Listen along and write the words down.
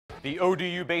The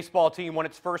ODU baseball team won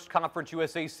its first Conference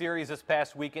USA series this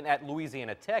past weekend at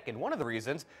Louisiana Tech, and one of the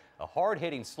reasons, a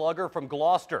hard-hitting slugger from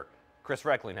Gloucester. Chris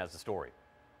Reckling has the story.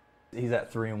 He's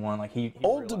at 3-1. Like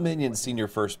Old Dominion senior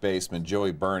first baseman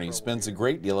Joey Burney spends a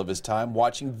great deal of his time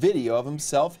watching video of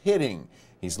himself hitting.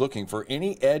 He's looking for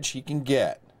any edge he can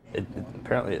get.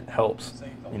 Apparently it helps.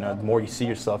 You know, the more you see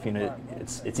yourself, you know,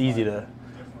 it's easy to,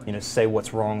 you know, say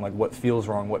what's wrong, like what feels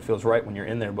wrong, what feels right when you're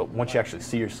in there. But once you actually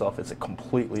see yourself, it's a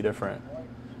completely different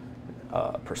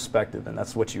perspective, and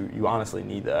that's what you honestly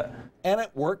need that. And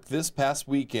it worked this past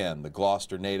weekend. The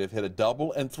Gloucester native hit a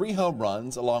double and 3 home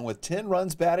runs along with 10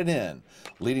 runs batted in,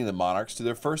 leading the Monarchs to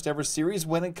their first ever series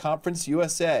win in Conference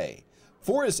USA.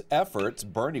 For his efforts,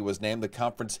 Burney was named the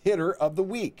Conference Hitter of the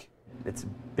Week. It's a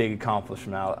big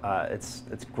accomplishment.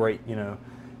 It's great, you know,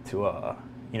 to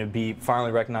you know, be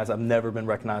finally recognized. I've never been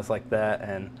recognized like that,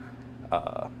 and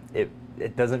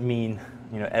it doesn't mean,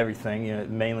 you know, everything. You know,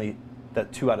 mainly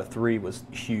that 2 out of 3 was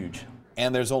huge.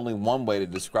 And there's only one way to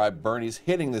describe Burney's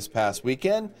hitting this past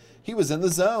weekend. He was in the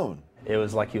zone. It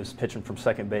was like he was pitching from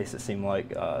second base. It seemed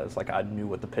like it's like I knew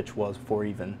what the pitch was before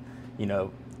even, you know,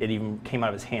 it even came out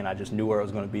of his hand. I just knew where it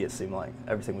was going to be. It seemed like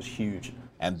everything was huge.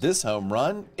 And this home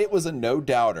run, it was a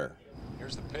no-doubter.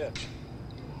 Here's the pitch.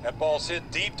 That ball's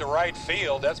hit deep to right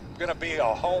field. That's going to be a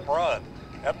home run.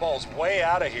 That ball's way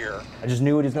out of here. I just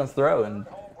knew what he was going to throw, and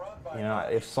you know,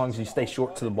 as long as you stay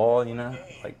short to the ball, you know,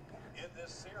 like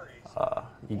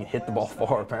you can hit the ball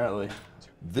far apparently.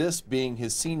 This being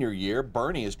his senior year,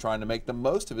 Burney is trying to make the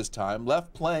most of his time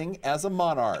left playing as a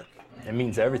Monarch. It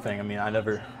means everything. I mean, I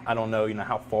don't know, you know,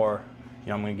 how far, you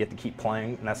know, I'm going to get to keep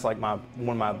playing, and that's like one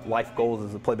of my life goals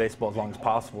is to play baseball as long as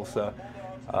possible. So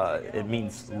it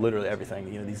means literally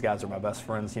everything. You know, these guys are my best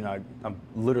friends. You know, I'm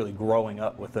literally growing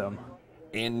up with them.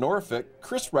 In Norfolk,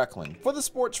 Chris Reckling for the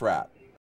Sports Wrap.